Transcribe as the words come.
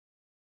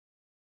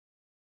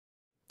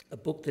a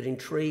book that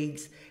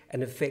intrigues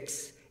and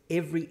affects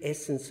every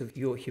essence of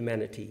your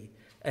humanity,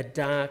 a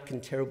dark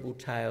and terrible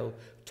tale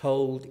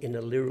told in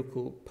a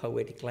lyrical,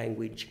 poetic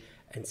language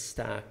and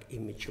stark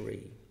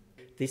imagery.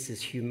 This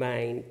is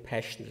humane,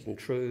 passionate and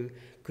true.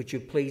 Could you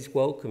please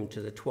welcome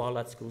to the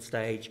Twilight School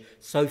stage,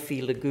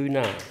 Sofie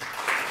Laguna.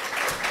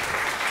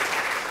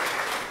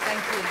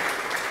 Thank you.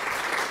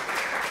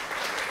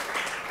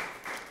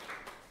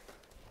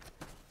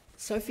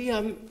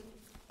 Sofie,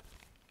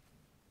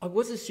 I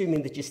was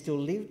assuming that you still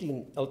lived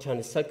in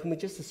Altona, so can we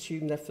just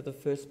assume that for the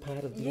first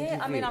part of the interview?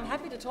 Yeah, I mean, I'm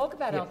happy to talk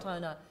about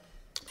Altona.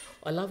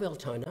 I love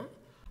Altona.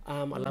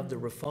 I love the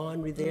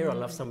refinery there. I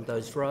love some of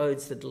those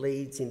roads that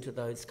leads into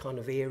those kind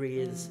of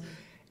areas.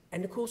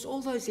 And of course,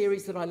 all those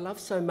areas that I love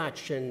so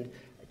much, and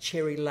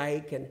Cherry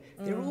Lake, and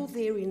they're all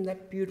there in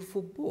that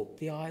beautiful book,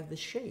 The Eye of the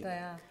Sheep. They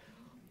are.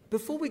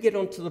 Before we get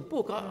on to the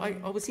book,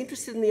 I was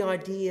interested in the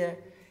idea.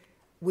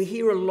 We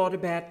hear a lot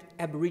about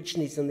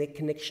Aborigines and their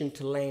connection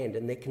to land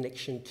and their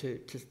connection to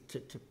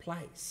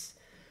place.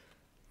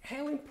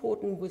 How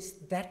important was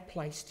that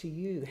place to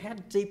you? How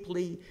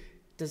deeply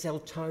does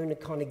Altona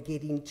kind of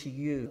get into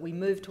you? We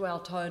moved to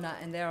Altona,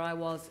 and there I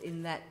was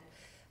in that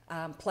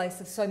place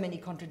of so many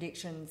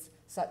contradictions,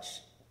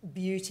 such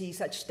beauty,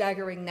 such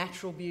staggering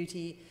natural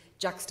beauty,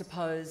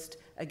 juxtaposed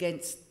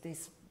against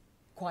this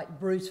quite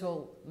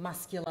brutal,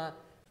 muscular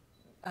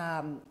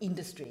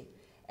industry.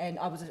 And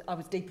I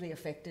was deeply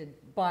affected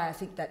by, I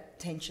think, that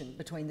tension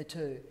between the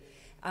two.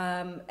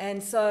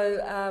 And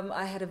so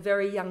I had a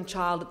very young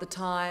child at the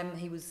time.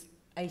 He was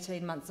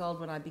 18 months old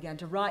when I began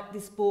to write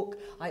this book.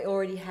 I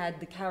already had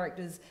the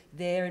characters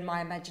there in my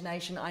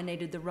imagination. I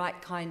needed the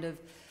right kind of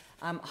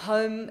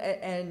home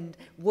and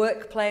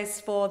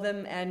workplace for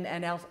them,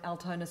 and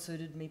Altona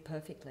suited me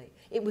perfectly.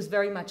 It was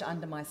very much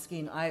under my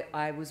skin.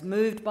 I was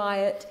moved by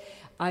it.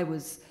 I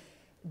was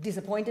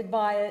disappointed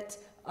by it.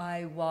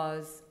 I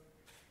was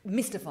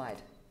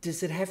mystified.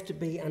 Does it have to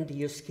be under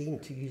your skin,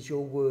 to use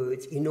your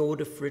words, in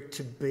order for it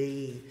to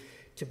be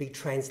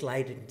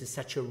translated into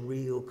such a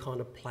real kind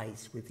of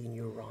place within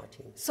your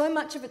writing? So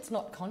much of it's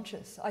not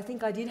conscious. I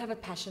think I did have a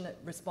passionate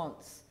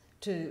response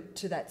to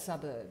that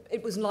suburb.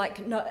 It was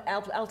like, no,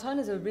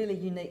 Altona's a really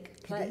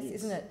unique place,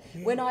 isn't it?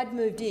 Yeah. When I'd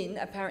moved in,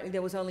 apparently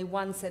there was only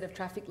one set of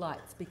traffic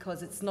lights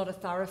because it's not a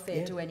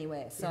thoroughfare to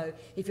anywhere. So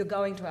if you're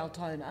going to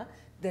Altona,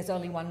 there's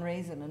only one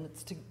reason, and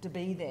it's to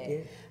be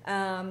there.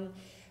 Yeah.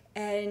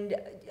 And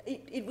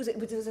it was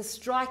a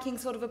striking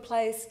sort of a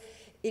place.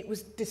 It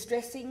was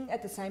distressing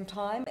at the same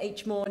time.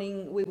 Each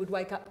morning we would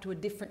wake up to a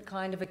different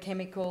kind of a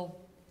chemical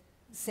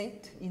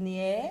scent in the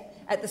air.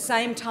 At the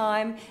same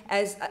time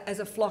as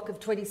a flock of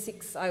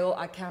 26,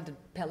 I counted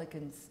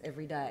pelicans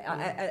every day,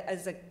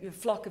 as a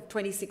flock of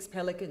 26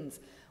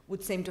 pelicans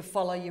would seem to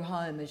follow you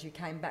home as you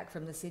came back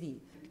from the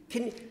city.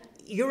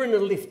 You're in a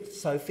lift,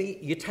 Sofie.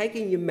 You're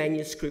taking your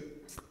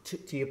manuscript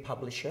to your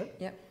publisher.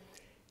 Yep.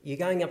 You're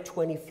going up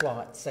 20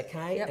 flights,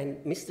 okay? Yep. And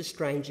Mr.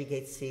 Stranger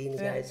gets in and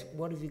goes,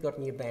 "What have you got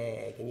in your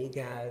bag?" And you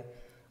go,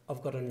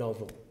 "I've got a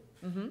novel."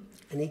 Mm-hmm.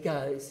 And he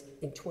goes,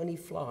 "In 20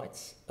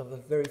 flights of a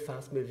very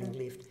fast-moving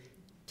lift,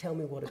 tell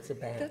me what it's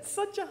about." That's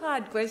such a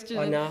hard question.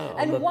 I know.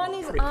 And one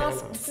is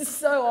asked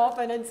so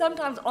often, and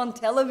sometimes on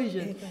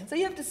television. So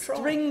you have to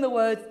string the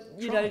words,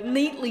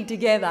 neatly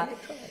together.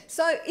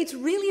 So it's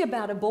really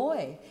about a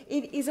boy.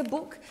 It is a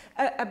book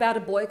about a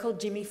boy called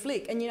Jimmy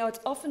Flick. And,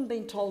 it's often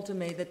been told to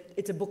me that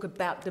it's a book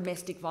about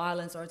domestic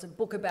violence, or it's a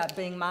book about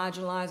being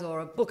marginalised, or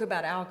a book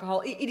about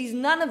alcohol. It is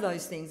none of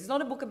those things. It's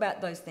not a book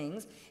about those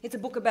things. It's a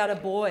book about a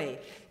boy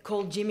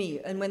called Jimmy.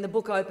 And when the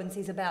book opens,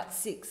 he's about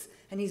 6.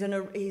 And he's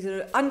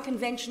an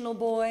unconventional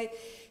boy.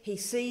 He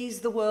sees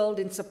the world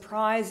in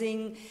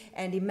surprising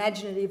and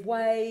imaginative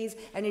ways.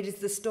 And it is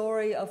the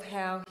story of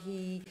how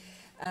he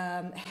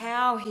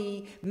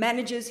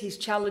manages his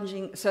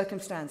challenging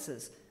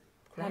circumstances.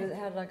 How did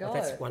I go? Oh,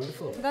 that's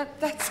wonderful.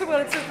 That's what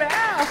it's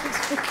about.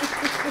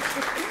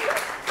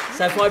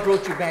 So if I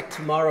brought you back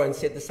tomorrow and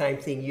said the same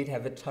thing, you'd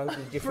have a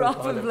totally different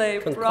kind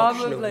of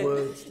concoction of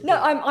words.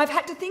 No, I've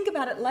had to think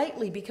about it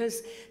lately,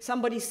 because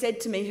somebody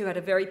said to me, who had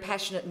a very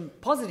passionate and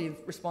positive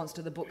response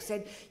to the book,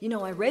 said,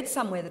 I read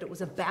somewhere that it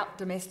was about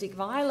domestic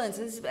violence.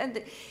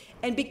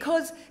 And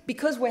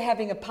because we're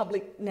having a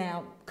public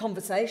now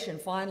conversation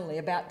finally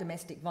about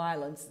domestic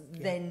violence,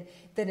 then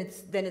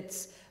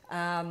it's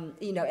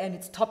and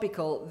it's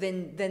topical,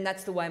 then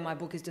that's the way my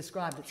book is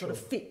described. It sort of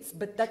fits,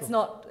 but that's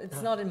not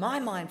in my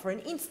mind for an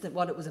instant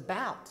what it was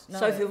about. No.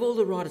 So of all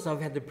the writers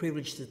I've had the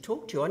privilege to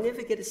talk to, I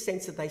never get a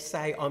sense that they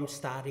say, "I'm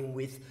starting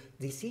with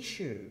this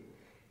issue."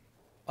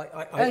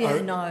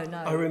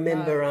 I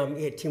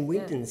remember Tim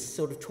Winton's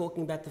sort of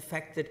talking about the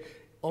fact that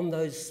on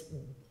those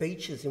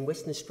beaches in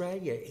Western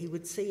Australia, he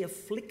would see a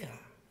flicker,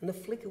 and the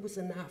flicker was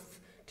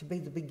enough to be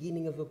the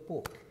beginning of a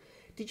book.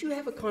 Did you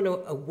have a kind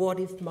of a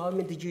what-if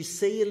moment? Did you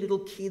see a little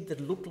kid that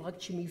looked like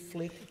Jimmy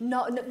Flick?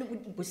 No.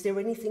 Was there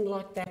anything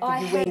like that?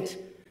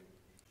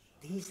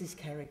 he's this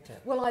character?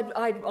 Well,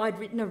 I'd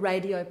written a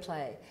radio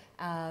play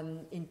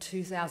in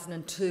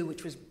 2002,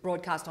 which was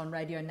broadcast on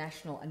Radio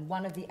National, and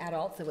one of the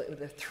adults, there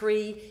were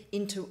three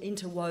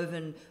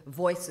interwoven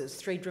voices,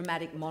 three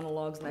dramatic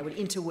monologues, and they would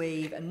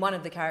interweave, and one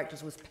of the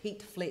characters was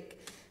Pete Flick,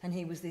 and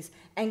he was this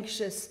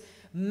anxious,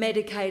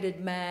 medicated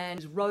man,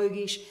 he was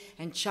roguish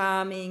and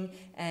charming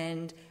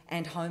and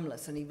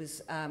homeless, and he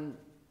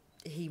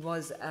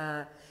was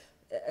a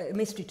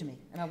mystery to me,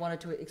 and I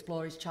wanted to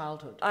explore his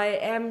childhood. I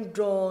am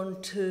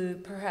drawn to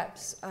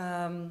perhaps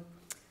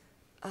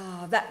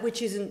that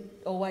which isn't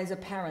always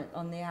apparent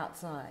on the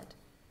outside.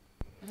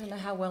 I don't know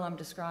how well I'm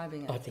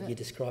describing it. I think you're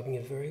describing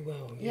it very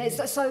well. Yeah,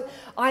 so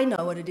I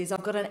know what it is.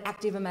 I've got an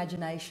active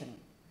imagination.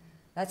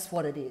 That's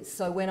what it is.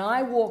 So when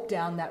I walk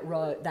down that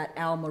road, that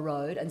Alma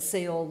Road, and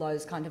see all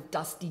those kind of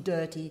dusty,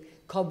 dirty,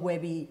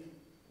 cobwebby,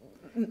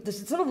 they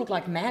sort of look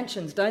like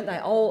mansions, don't they?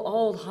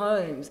 Old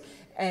homes.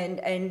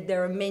 And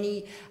there are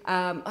many,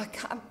 I'm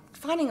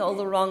finding all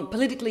the wrong,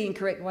 politically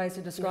incorrect ways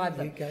to describe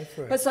them. You go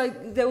for it. But so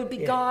there would be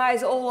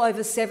guys all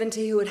over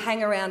 70 who would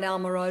hang around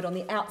Alma Road on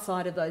the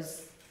outside of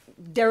those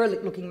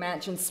derelict-looking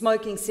mansions,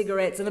 smoking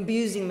cigarettes and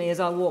abusing me as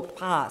I walked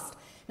past.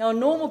 Now, a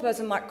normal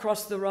person might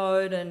cross the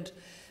road and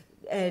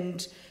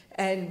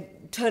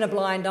turn a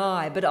blind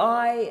eye, but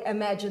I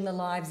imagine the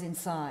lives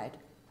inside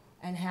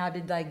and how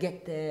did they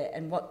get there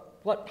and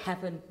what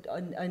happened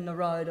on the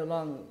road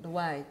along the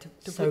way to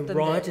put them there. So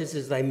writers,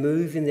 as they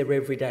move in their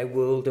everyday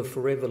world, are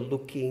forever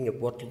looking at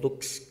what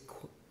looks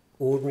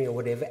ordinary or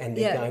whatever, and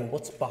they're going,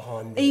 what's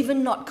behind them?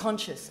 Even not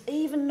conscious.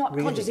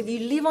 Conscious. If you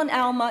live on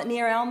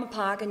near Alma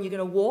Park, and you're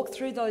going to walk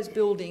through those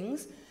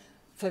buildings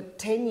for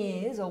 10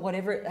 years or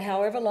whatever,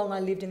 however long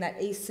I lived in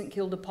that East St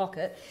Kilda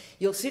pocket,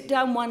 you'll sit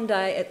down one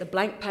day at the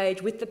blank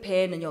page with the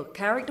pen, and your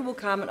character will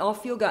come, and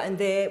off you'll go, and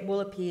there will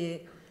appear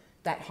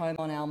that home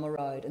on Alma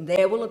Road, and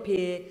there will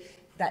appear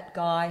that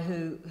guy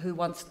who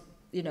once,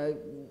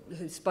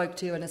 who spoke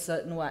to you in a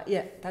certain way.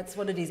 Yeah, that's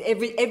what it is.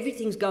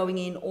 Everything's going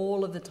in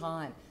all of the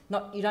time.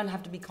 You don't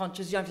have to be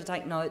conscious. You don't have to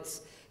take notes.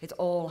 It's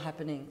all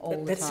happening all the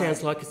time. That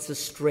sounds like it's a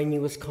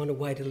strenuous kind of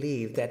way to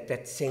live.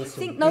 That sense.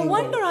 No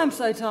wonder I'm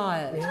so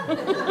tired.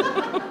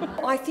 Yeah.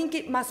 I think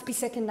it must be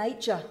second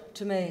nature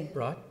to me.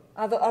 Right.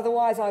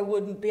 Otherwise, I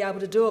wouldn't be able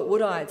to do it,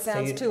 would I? It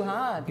sounds too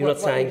hard. You're not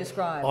saying,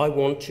 describe. I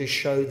want to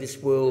show this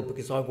world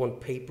because I want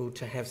people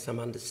to have some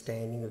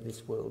understanding of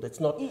this world. It's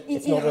not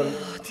a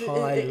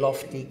high,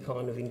 lofty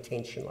kind of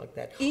intention like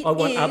that. I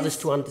want others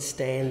to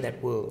understand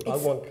that world. I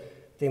want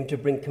them to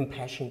bring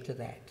compassion to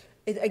that.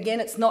 Again,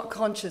 it's not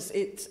conscious.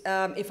 It's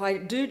if I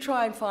do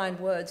try and find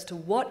words to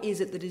what is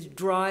it that is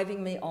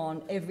driving me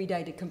on every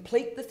day to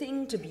complete the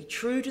thing, to be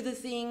true to the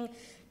thing,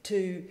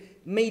 to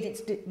meet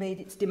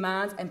its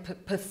demands and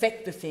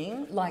perfect the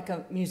thing, like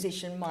a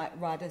musician might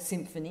write a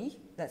symphony.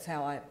 That's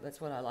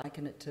what I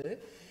liken it to.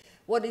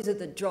 What is it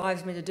that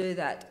drives me to do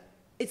that?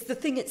 It's the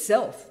thing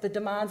itself. The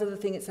demands of the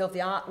thing itself, the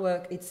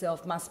artwork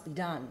itself must be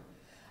done.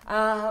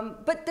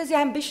 But there's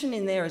ambition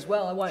in there as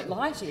well. I won't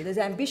lie to you. There's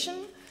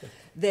ambition.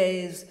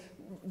 There's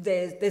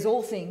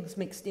all things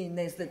mixed in.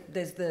 There's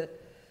the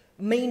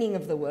meaning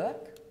of the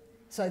work,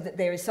 so that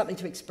there is something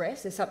to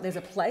express. There's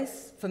a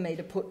place for me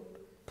to put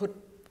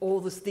all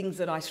the things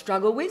that I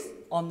struggle with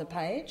on the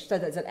page, so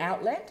there's an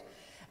outlet,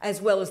 as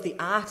well as the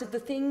art of the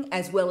thing,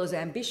 as well as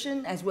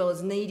ambition, as well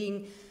as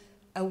needing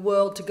a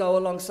world to go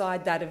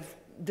alongside that of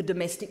the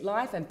domestic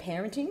life and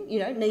parenting,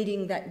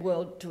 needing that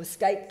world to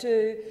escape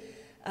to.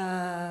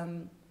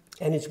 And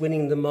is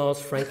winning the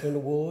Miles Franklin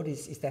Award,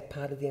 is that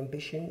part of the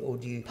ambition? Or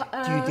do you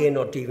dare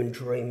not even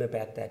dream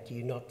about that? Do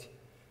you not?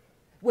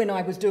 When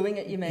I was doing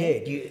it, you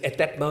mean? Yeah, at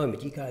that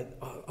moment, you go,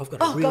 I've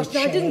got a real chance.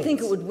 No, I didn't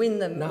think it would win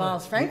the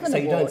Miles Franklin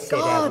Award. So you don't set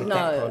out with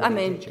that kind of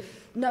intention.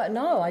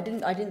 No, I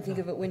didn't think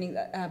of it winning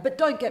that. But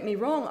don't get me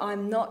wrong,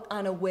 I'm not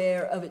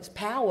unaware of its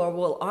power.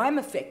 Well, I'm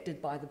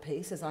affected by the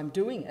piece as I'm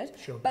doing it.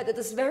 Sure. But at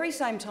this very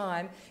same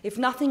time, if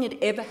nothing had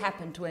ever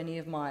happened to any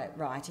of my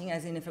writing,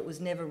 as in if it was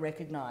never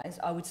recognised,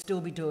 I would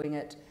still be doing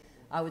it.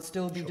 I would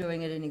still be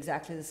doing it in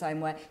exactly the same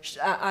way.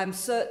 I'm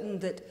certain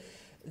that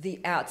the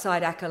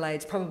outside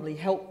accolades probably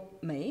help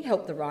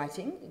the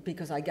writing,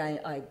 because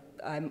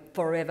I'm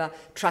forever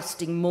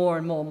trusting more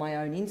and more my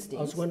own instincts.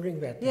 I was wondering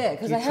about that. Yeah,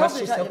 because I help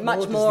it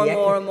much more and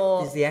more and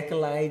more. There's the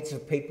accolades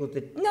of people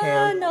that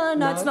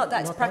No, it's not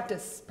that. It's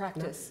practice.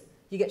 No?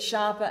 You get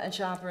sharper and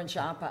sharper and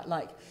sharper.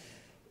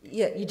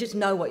 You just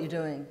know what you're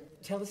doing.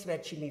 Tell us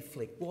about Jimmy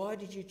Flick. Why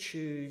did you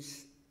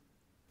choose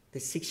the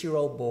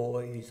 6-year-old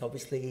boy who's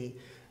obviously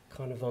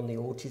kind of on the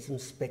autism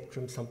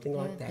spectrum, something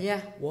like that?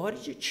 Yeah. Why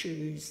did you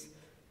choose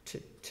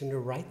to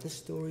narrate the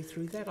story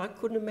through that? I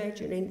couldn't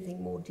imagine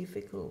anything more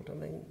difficult.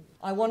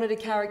 I wanted a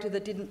character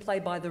that didn't play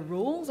by the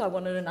rules. I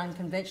wanted an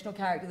unconventional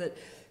character that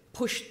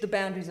pushed the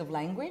boundaries of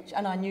language,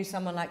 and I knew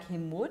someone like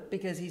him would,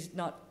 because he's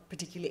not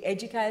particularly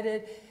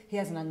educated. He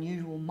has an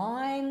unusual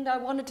mind. I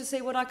wanted to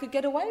see what I could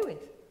get away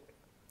with.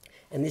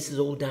 And this is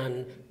all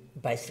done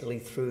basically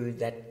through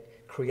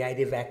that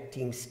creative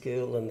acting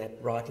skill and that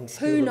writing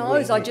skill. Who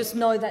knows? I just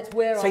know that's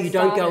where I So started. you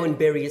don't go and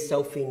bury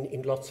yourself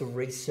in lots of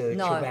research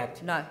No.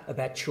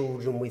 about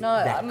children with No,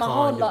 that my kind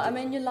whole of... life. I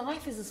mean, your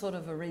life is a sort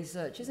of a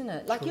research, isn't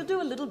it? Like, you'll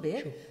do a little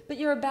bit, but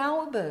you're a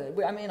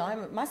bowerbird. I mean, I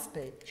must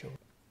be. Sure.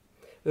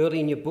 Early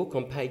in your book,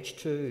 on page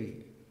 2,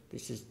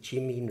 this is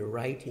Jimmy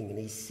narrating, and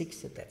he's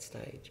 6 at that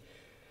stage.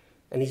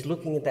 And he's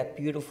looking at that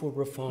beautiful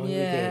refinery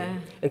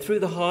there. And through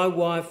the high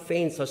wire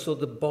fence, I saw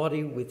the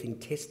body with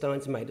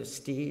intestines made of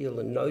steel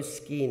and no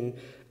skin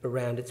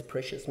around its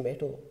precious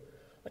metal.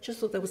 I just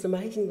thought that was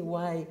amazing, the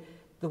way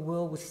the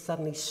world was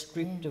suddenly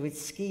stripped of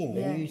its skin.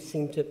 And you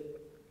seemed to...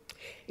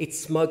 It's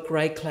smoke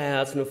grey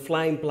clouds and a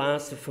flame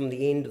blasted from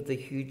the end of the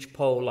huge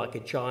pole like a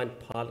giant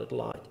pilot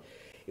light.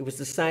 It was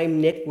the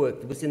same network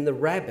that was in the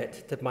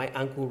rabbit that my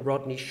uncle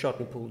Rodney shot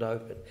and pulled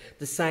open.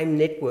 The same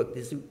network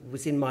that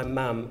was in my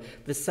mum.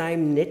 The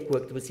same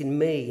network that was in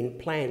me, in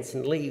plants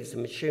and leaves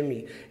and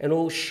machinery and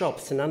all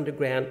shops and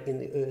underground in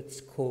the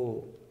earth's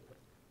core.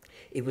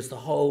 It was the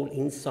whole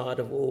inside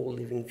of all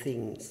living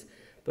things.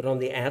 But on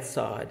the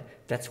outside,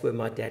 that's where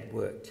my dad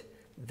worked.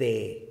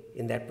 There,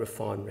 in that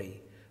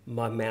refinery.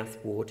 My mouth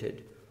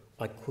watered.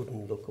 I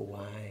couldn't look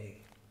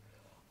away.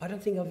 I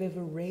don't think I've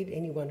ever read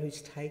anyone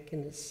who's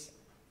taken this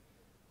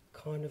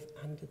kind of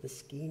under the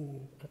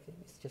skin. I think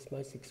it's just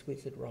most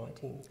exquisite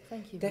writing.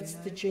 Thank you. That's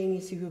Bruno. the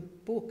genius of your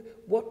book.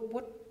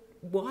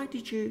 Why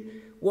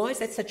is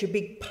that such a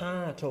big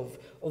part of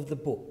the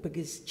book?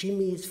 Because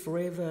Jimmy is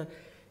forever,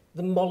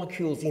 the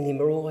molecules in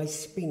him are always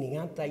spinning,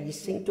 aren't they? You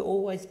seem to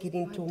always get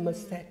into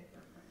almost that.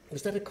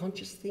 Was that a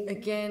conscious thing?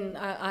 Again,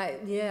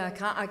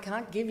 I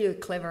can't give you a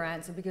clever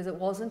answer because it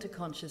wasn't a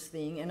conscious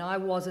thing, and I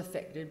was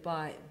affected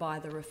by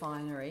the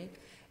refinery,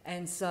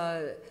 and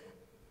so,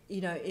 you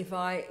know, if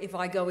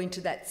I go into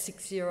that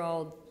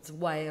 6-year-old's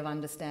way of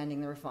understanding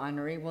the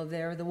refinery, well,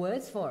 there are the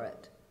words for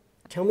it.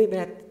 Tell me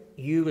about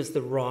you as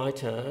the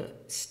writer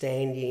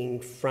standing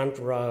front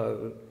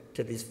row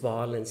to this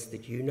violence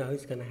that you know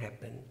is going to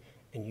happen,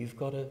 and you've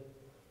got to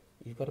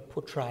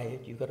portray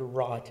it, you've got to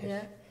write it.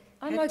 Yeah.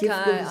 How I'm okay.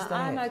 difficult is that?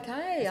 I'm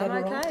okay. Is that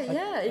I'm all right? okay.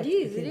 Yeah, it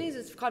is. It is.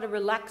 It's quite a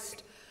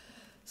relaxed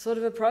sort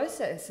of a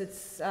process.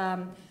 It's.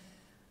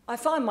 I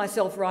find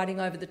myself writing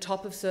over the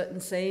top of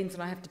certain scenes,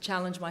 and I have to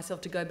challenge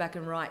myself to go back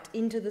and write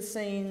into the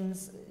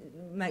scenes.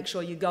 Make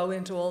sure you go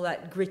into all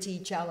that gritty,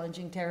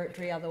 challenging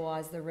territory.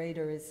 Otherwise, the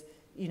reader is,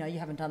 you know, you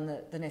haven't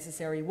done the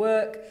necessary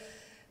work.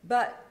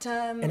 But.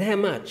 And how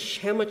much?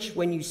 How much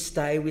when you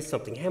stay with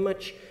something? How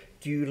much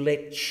do you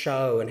let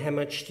show, and how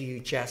much do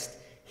you just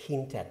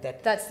hint at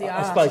that? That's the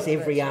art. I suppose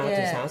every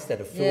artist asks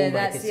that. A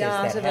filmmaker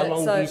says that. How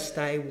long do you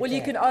stay with Well, that?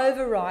 you can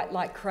overwrite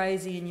like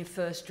crazy in your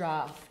first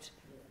draft,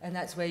 and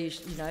that's where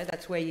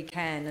that's where you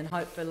can, and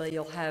hopefully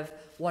you'll have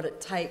what it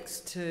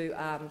takes to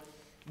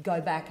go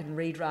back and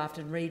redraft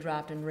and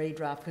redraft and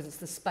redraft, because it's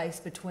the space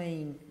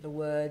between the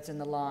words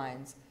and the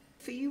lines.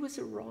 For you as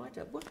a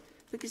writer,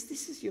 because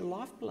this is your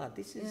lifeblood.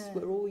 This is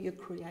where all your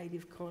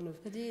creative kind of...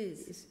 It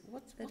is.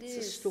 What's the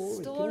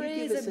story? Story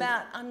is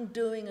about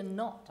undoing a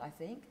knot, I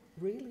think.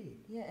 Really?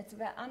 Yeah, it's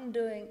about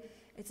undoing.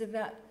 It's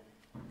about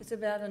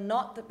a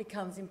knot that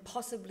becomes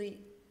impossibly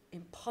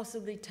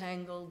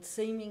tangled,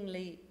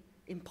 seemingly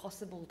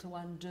impossible to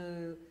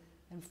undo,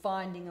 and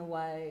finding a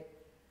way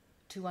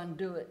to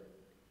undo it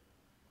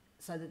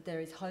so that there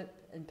is hope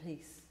and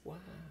peace. Wow.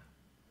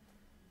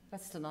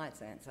 That's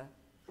tonight's answer.